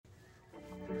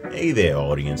Hey there,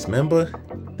 audience member.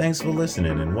 Thanks for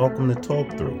listening and welcome to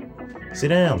Talk Through. Sit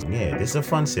down. Yeah, this is a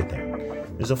fun sit down.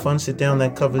 There's a fun sit down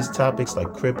that covers topics like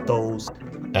cryptos,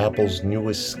 Apple's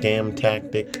newest scam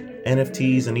tactic,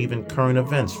 NFTs, and even current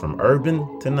events from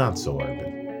urban to not so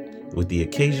urban. With the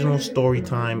occasional story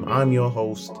time, I'm your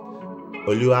host,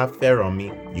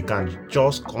 Oluwaferomi. You can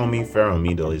just call me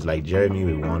Feromi though. It's like Jeremy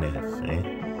with one F.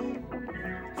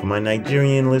 For my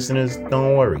Nigerian listeners,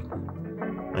 don't worry.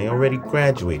 I already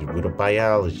graduated with a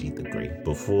biology degree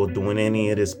before doing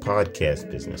any of this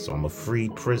podcast business, so I'm a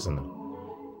freed prisoner.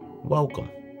 Welcome.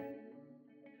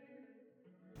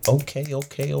 Okay.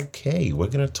 We're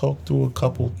going to talk through a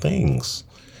couple things.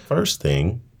 First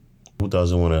thing, who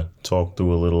doesn't want to talk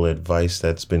through a little advice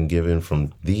that's been given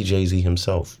from the Jay-Z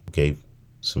himself? Gave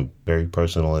some very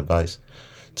personal advice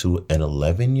to an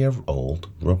 11-year-old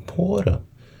reporter.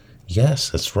 Yes,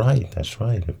 that's right.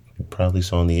 You probably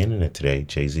saw on the internet today,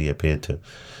 Jay-Z appeared to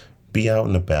be out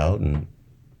and about, and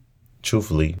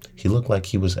truthfully, he looked like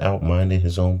he was out minding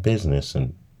his own business,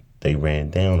 and they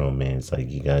ran down on man. It's like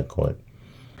he got caught.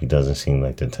 He doesn't seem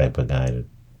like the type of guy to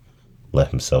let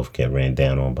himself get ran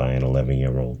down on by an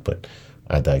 11-year-old, but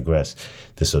I digress.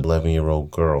 This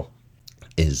 11-year-old girl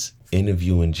is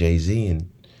interviewing Jay-Z, and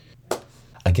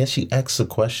I guess she asks the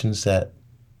questions that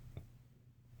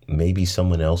maybe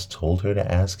someone else told her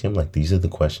to ask him. Like, these are the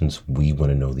questions we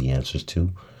want to know the answers to,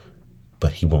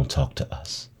 but he won't talk to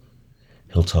us.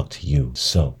 He'll talk to you.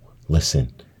 So,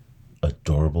 listen,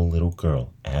 adorable little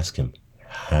girl, ask him,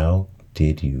 how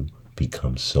did you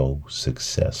become so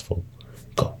successful?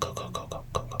 Go.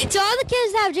 To all the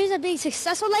kids that have dreams of being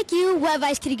successful like you, what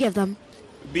advice could you give them?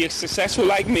 Be successful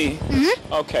like me.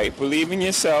 Mm-hmm. Okay, believe in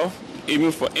yourself, even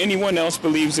if anyone else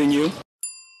believes in you.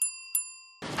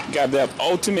 Got that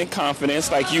ultimate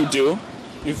confidence like you do.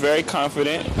 You're very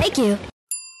confident. Thank you.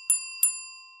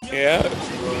 Yeah,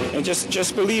 and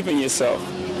just believe in yourself.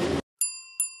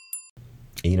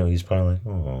 You know, he's probably like,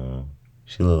 oh,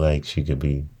 she look like she could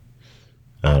be,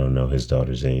 I don't know, his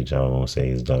daughter's age. I won't say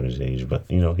his daughter's age, but,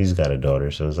 you know, he's got a daughter,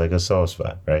 so it's like a soft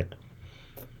spot, right?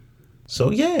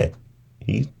 So, yeah,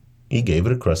 he gave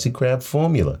it a Krusty Krab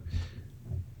formula.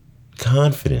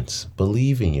 Confidence,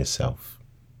 believe in yourself.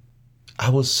 I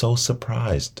was so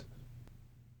surprised.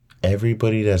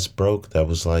 Everybody that's broke, that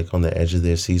was like on the edge of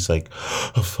their seats, like,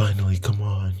 oh, finally, come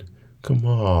on,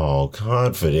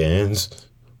 confidence.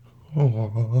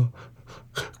 Oh,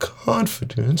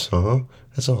 confidence, huh?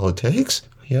 That's all it takes?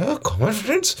 Yeah,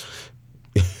 confidence?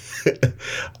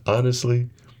 Honestly,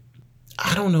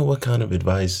 I don't know what kind of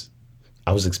advice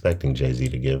I was expecting Jay-Z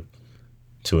to give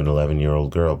to an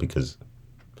 11-year-old girl, because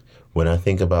when I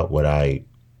think about what I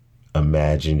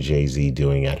imagine Jay-Z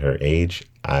doing at her age,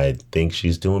 I think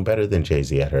she's doing better than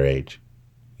Jay-Z at her age.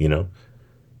 You know?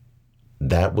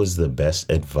 That was the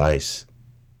best advice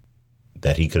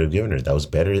that he could have given her. That was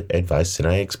better advice than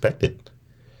I expected.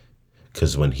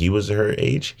 Because when he was her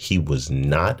age, he was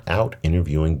not out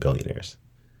interviewing billionaires.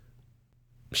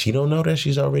 She don't know that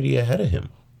she's already ahead of him.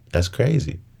 That's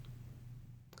crazy.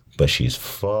 But she's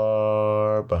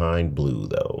far behind Blue,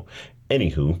 though.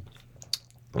 Anywho,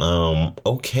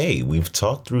 okay, we've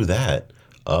talked through that.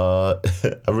 I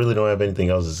really don't have anything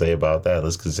else to say about that.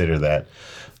 Let's consider that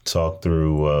talk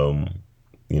through,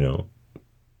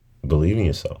 believing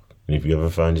yourself. And if you ever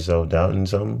find yourself doubting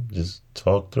something, just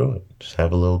talk through it. Just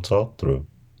have a little talk through.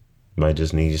 You might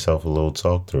just need yourself a little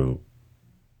talk through.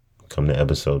 Come to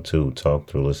episode 2, talk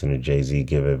through, listen to Jay-Z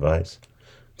give advice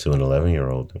to an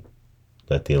 11-year-old.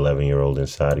 Let the 11-year-old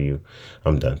inside of you.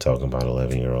 I'm done talking about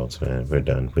 11-year-olds, man. We're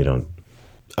done. We don't.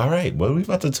 All right, what are we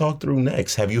about to talk through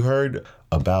next? Have you heard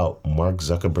about Mark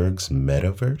Zuckerberg's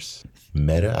metaverse?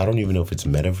 Meta? I don't even know if it's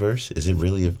metaverse. Is it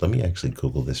really? Let me actually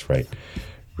Google this right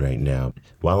now.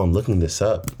 While I'm looking this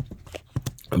up,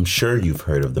 I'm sure you've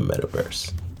heard of the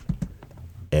metaverse.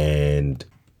 And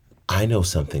I know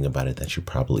something about it that you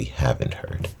probably haven't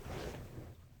heard.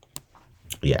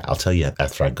 Yeah, I'll tell you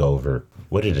after I go over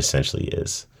what it essentially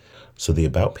is. So the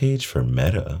about page for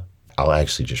Meta, I'll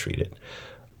actually just read it.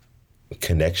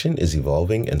 Connection is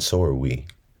evolving, and so are we.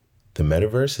 The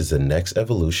metaverse is the next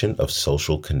evolution of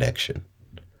social connection.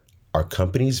 Our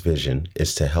company's vision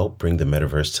is to help bring the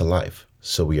metaverse to life,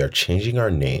 so we are changing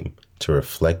our name to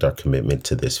reflect our commitment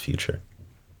to this future.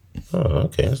 Oh,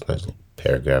 okay, that's a nice little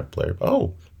paragraph blurb.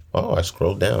 Oh, I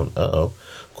scrolled down. Of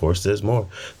course, there's more.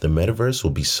 The metaverse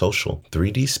will be social.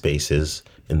 3D spaces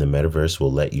in the metaverse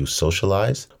will let you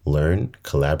socialize, learn,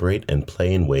 collaborate, and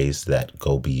play in ways that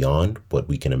go beyond what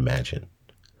we can imagine.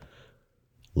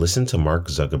 Listen to Mark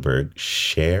Zuckerberg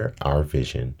share our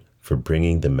vision for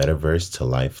bringing the metaverse to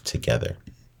life together.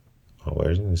 Oh,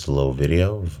 where is it? It's a little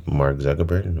video of Mark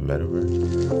Zuckerberg in the metaverse.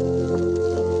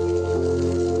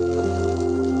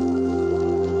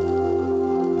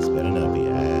 This better not be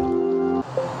an ad.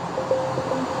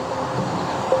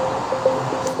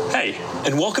 Hey,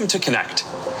 and welcome to Connect.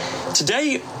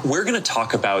 Today, we're going to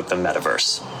talk about the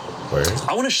metaverse. Where?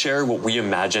 I want to share what we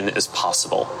imagine is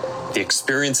possible. The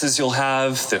experiences you'll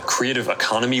have, the creative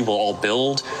economy we'll all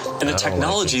build, and the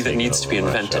technology that needs to be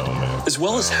invented, as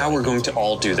well as how we're going to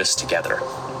all do this together.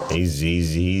 He's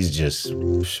just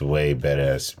way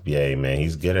better at man.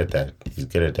 He's good at that.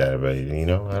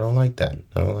 But I don't like that.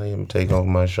 I don't like him taking over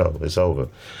my show. It's over.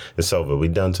 We're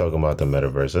done talking about the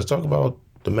metaverse. Let's talk about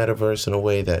the metaverse in a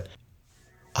way that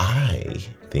I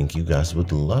think you guys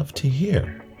would love to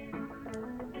hear.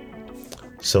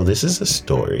 So this is a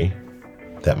story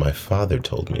that my father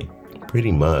told me.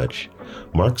 Pretty much,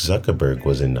 Mark Zuckerberg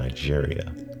was in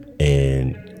Nigeria,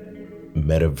 and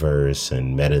metaverse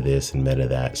and meta this and meta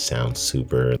that sounds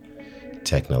super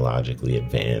technologically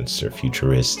advanced or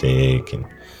futuristic and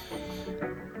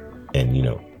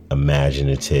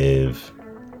imaginative.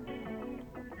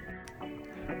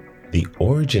 The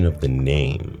origin of the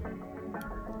name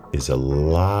is a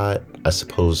lot, I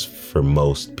suppose for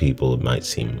most people it might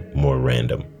seem more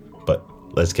random, but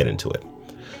let's get into it.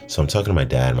 So I'm talking to my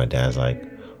dad. My dad's like,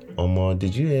 Mom,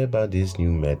 did you hear about this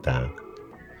new meta?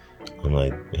 I'm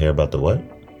like, hear about the what?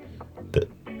 The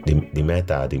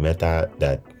meta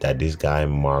that this guy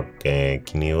Mark,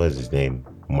 what's his name?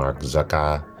 Mark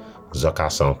Zucker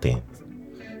something.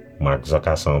 Mark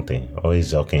Zucker something.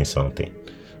 Always Zucking something.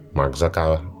 Mark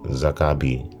Zuckerberg.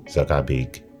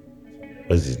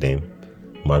 What's his name?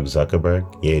 Mark Zuckerberg?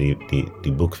 Yeah,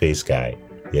 the book face guy.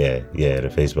 Yeah, the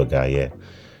Facebook guy, yeah.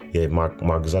 Yeah, Mark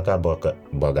Zuckerberg.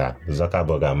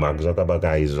 Mark Zuckerberg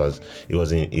he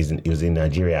was in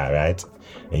Nigeria, right?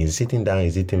 And he's sitting down,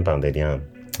 he's eating pounded yam.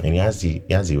 And he has the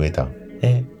waiter.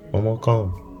 Hey, Momo,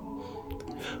 come.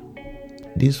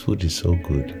 This food is so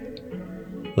good.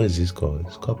 What is this called?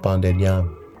 It's called pounded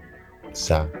yam.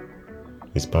 Sir,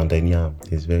 it's pounded yam.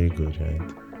 It's very good, right?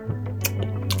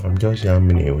 I'm just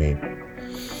yamming away.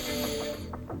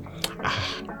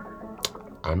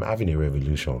 I'm having a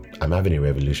revolution.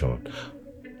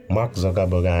 Mark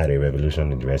Zuckerberg had a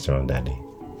revolution in the restaurant that day.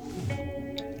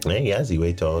 And he has the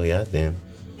waiter, he asked them,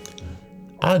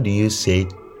 how do you say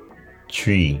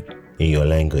tree in your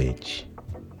language?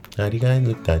 Now the guy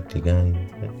looked at the guy.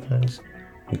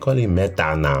 We call it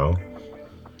meta now.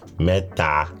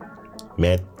 Meta.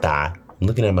 I'm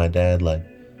looking at my dad like,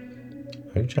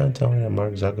 are you trying to tell me that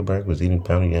Mark Zuckerberg was eating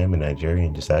pounded yam in Nigeria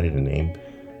and decided to name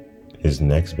his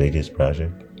next biggest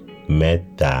project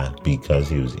Meta because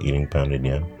he was eating pounded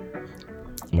yam?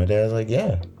 My dad's like,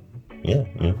 yeah. He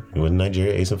went to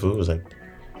Nigeria, ate some food, was like,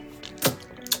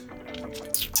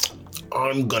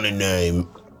 I'm gonna name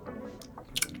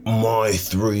my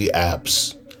 3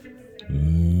 apps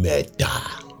Meta.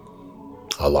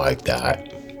 I like that.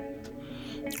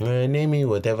 Name it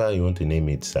whatever you want to name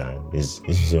it, sir.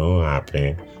 It's your own app,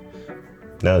 man.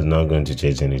 That is not going to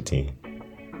change anything.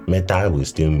 Meta will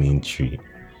still mean tree.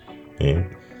 Yeah?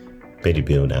 Pay the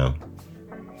bill now.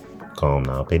 Calm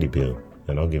now, pay the bill.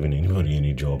 You're not giving anybody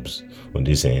any jobs on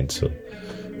this end, so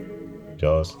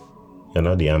just, you're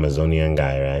not the Amazonian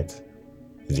guy, right?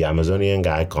 Is the Amazonian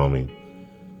guy coming?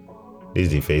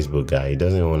 This is the Facebook guy. He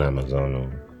doesn't own Amazon. No.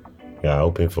 You're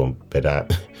hoping for better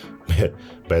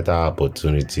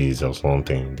opportunities or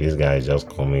something. This guy is just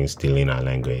coming, stealing our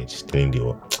language, stealing the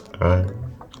word.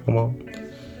 Come on.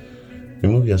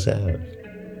 Remove yourself.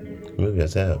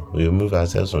 We remove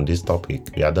ourselves from this topic.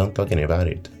 We are done talking about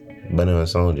it. But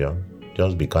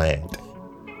just be quiet.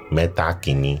 Meta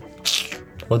Kini.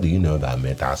 What do you know about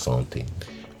meta something?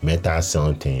 Meta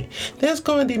something. Let's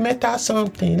go to the meta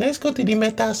something.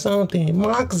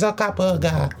 Mark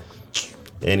Zuckerberg.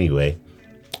 Anyway,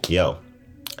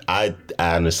 I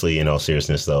honestly, in all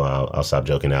seriousness though, I'll stop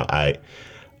joking now. I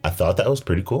thought that was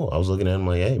pretty cool. I was looking at him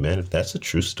like, hey man, if that's a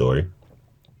true story,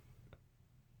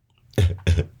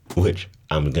 which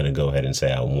I'm gonna go ahead and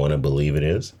say I want to believe it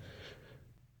is,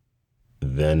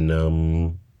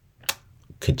 then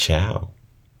ka-chow.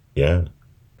 Yeah.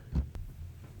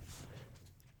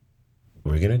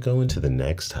 We're gonna go into the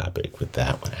next topic with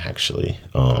that one actually.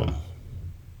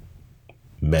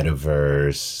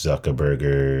 Metaverse,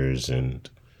 Zuckerbergers, and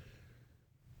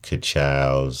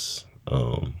ka-chows.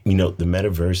 The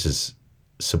metaverse is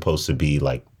supposed to be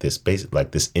like this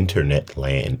this internet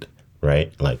land,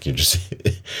 right? Like you're just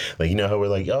like, how we're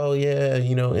like, oh yeah,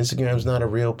 Instagram's not a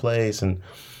real place and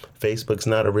Facebook's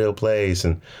not a real place,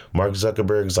 and Mark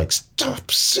Zuckerberg's like, stop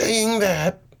saying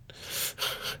that.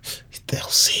 They'll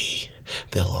see.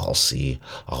 They'll all see.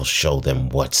 I'll show them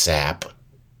WhatsApp.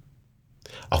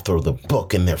 I'll throw the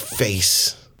book in their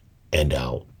face. And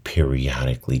I'll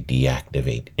periodically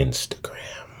deactivate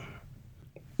Instagram.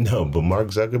 No, but Mark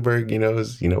Zuckerberg,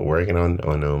 is working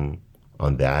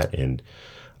on that, and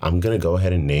I'm gonna go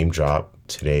ahead and name drop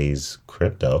today's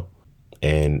crypto,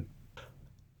 and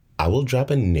I will drop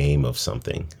a name of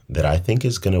something that I think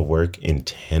is gonna work in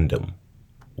tandem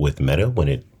with Meta when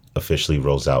it officially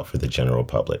rolls out for the general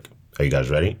public. Are you guys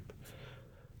ready?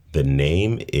 The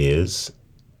name is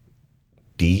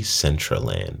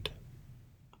Decentraland.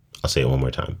 I'll say it one more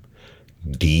time.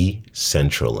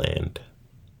 Decentraland.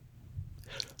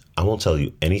 I won't tell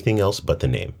you anything else but the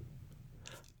name.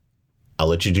 I'll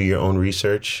let you do your own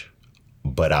research,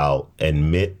 but I'll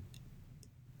admit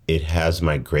it has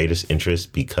my greatest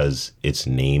interest because its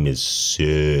name is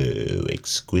so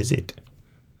exquisite.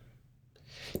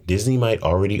 Disney might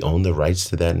already own the rights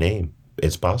to that name.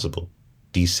 It's possible.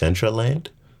 Decentraland?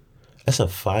 That's a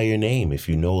fire name if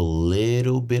you know a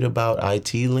little bit about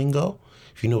IT lingo.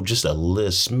 If you know just a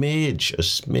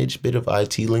smidge bit of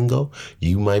IT lingo,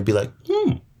 you might be like,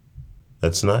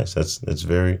 that's nice. It's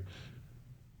very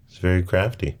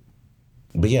crafty.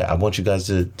 But yeah, I want you guys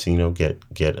to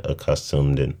get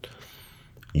accustomed and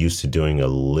used to doing a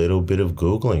little bit of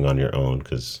Googling on your own,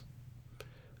 because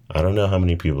I don't know how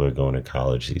many people are going to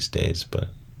college these days, but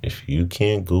if you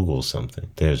can't Google something,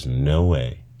 there's no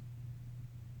way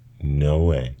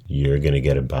you're going to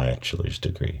get a bachelor's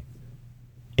degree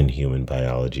in human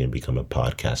biology and become a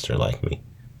podcaster like me.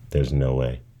 There's no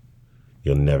way.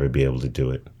 You'll never be able to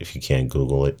do it. If you can't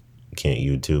Google it, can't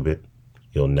YouTube it,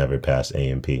 you'll never pass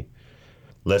A&P.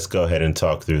 Let's go ahead and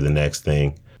talk through the next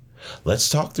thing. Let's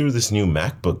talk through this new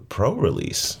MacBook Pro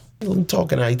release. I'm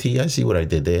talking IT. I see what I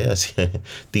did there. I see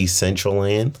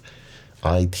Decentraland,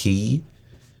 IT,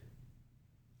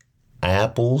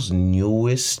 Apple's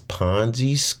newest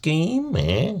Ponzi scheme.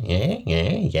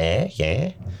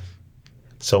 Yeah.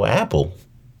 So Apple,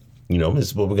 this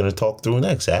is what we're going to talk through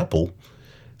next. Apple,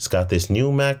 it's got this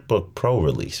new MacBook Pro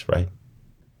release, right?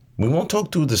 We won't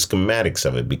talk through the schematics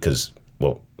of it because,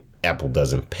 Apple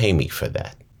doesn't pay me for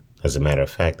that. As a matter of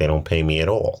fact, they don't pay me at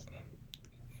all.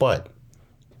 But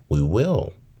we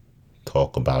will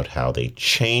talk about how they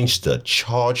changed the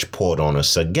charge port on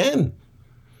us again.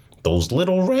 Those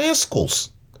little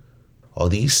rascals. Are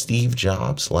these Steve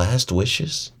Jobs' last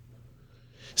wishes?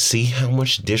 See how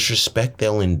much disrespect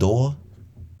they'll endure?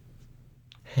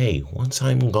 Hey, once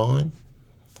I'm gone,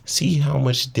 see how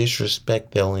much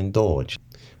disrespect they'll endure.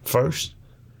 First,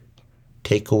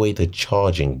 take away the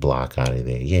charging block out of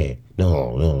there. Yeah,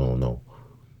 no.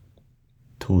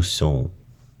 Too soon.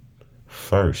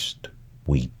 First,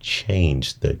 we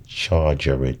change the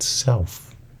charger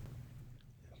itself.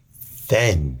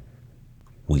 Then,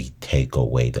 we take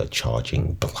away the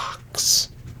charging blocks.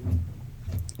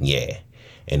 Yeah.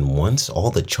 And once all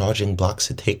the charging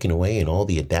blocks are taken away and all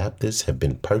the adapters have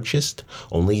been purchased,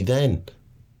 only then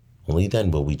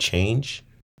will we change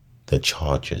the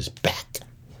chargers back.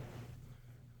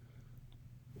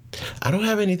 I don't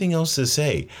have anything else to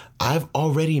say. I've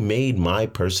already made my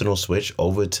personal switch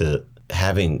over to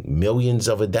having millions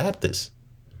of adapters.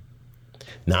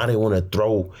 Now they want to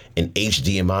throw an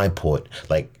HDMI port.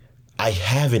 Like, I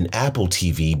have an Apple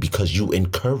TV because you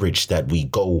encourage that we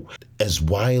go as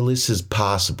wireless as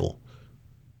possible.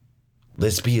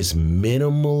 Let's be as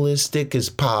minimalistic as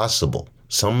possible.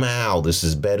 Somehow this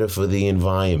is better for the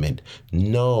environment.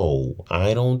 No,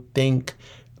 I don't think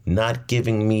not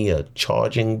giving me a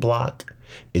charging block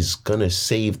is gonna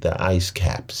save the ice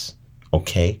caps.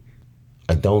 Okay?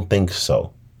 I don't think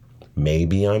so.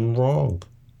 Maybe I'm wrong.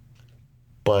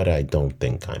 But I don't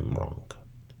think I'm wrong.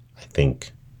 I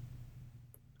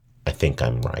think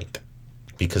I'm right.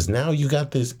 Because now you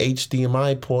got this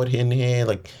HDMI port in here.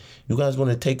 Like, you guys want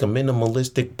to take a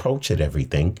minimalistic approach at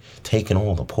everything, taking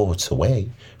all the ports away.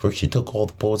 First you took all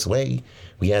the ports away.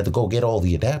 We had to go get all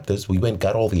the adapters. We went,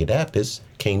 got all the adapters,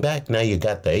 came back. Now you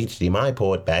got the HDMI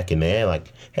port back in there.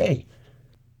 Like, hey,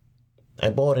 I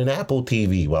bought an Apple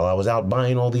TV while I was out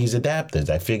buying all these adapters.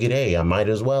 I figured, hey, I might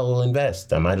as well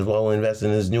invest. I might as well invest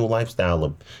in this new lifestyle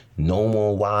of no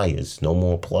more wires, no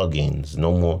more plugins,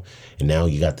 no more. And now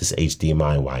you got this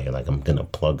HDMI wire. Like, I'm going to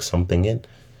plug something in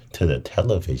to the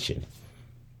television.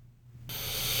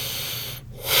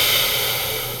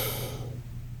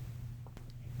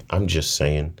 I'm just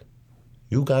saying,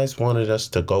 you guys wanted us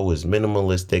to go as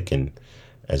minimalistic and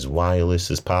as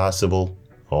wireless as possible.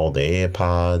 All the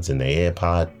AirPods and the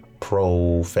AirPod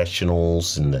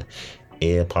Professionals and the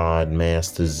AirPod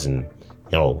Masters, and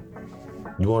you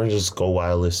want to just go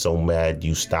wireless so bad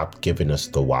you stopped giving us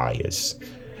the wires.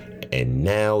 and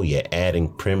now you're adding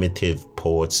primitive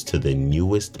ports to the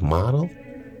newest model?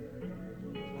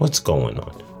 What's going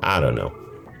on? I don't know.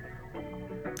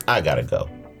 I gotta go.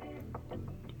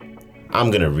 I'm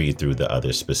gonna read through the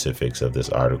other specifics of this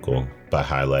article by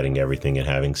highlighting everything and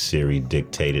having Siri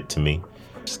dictate it to me.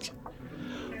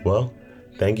 Well,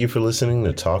 thank you for listening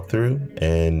to Talk Through,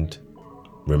 and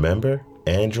remember,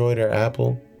 Android or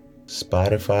Apple,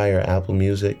 Spotify or Apple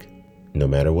Music, no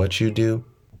matter what you do,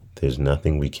 there's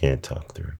nothing we can't talk through.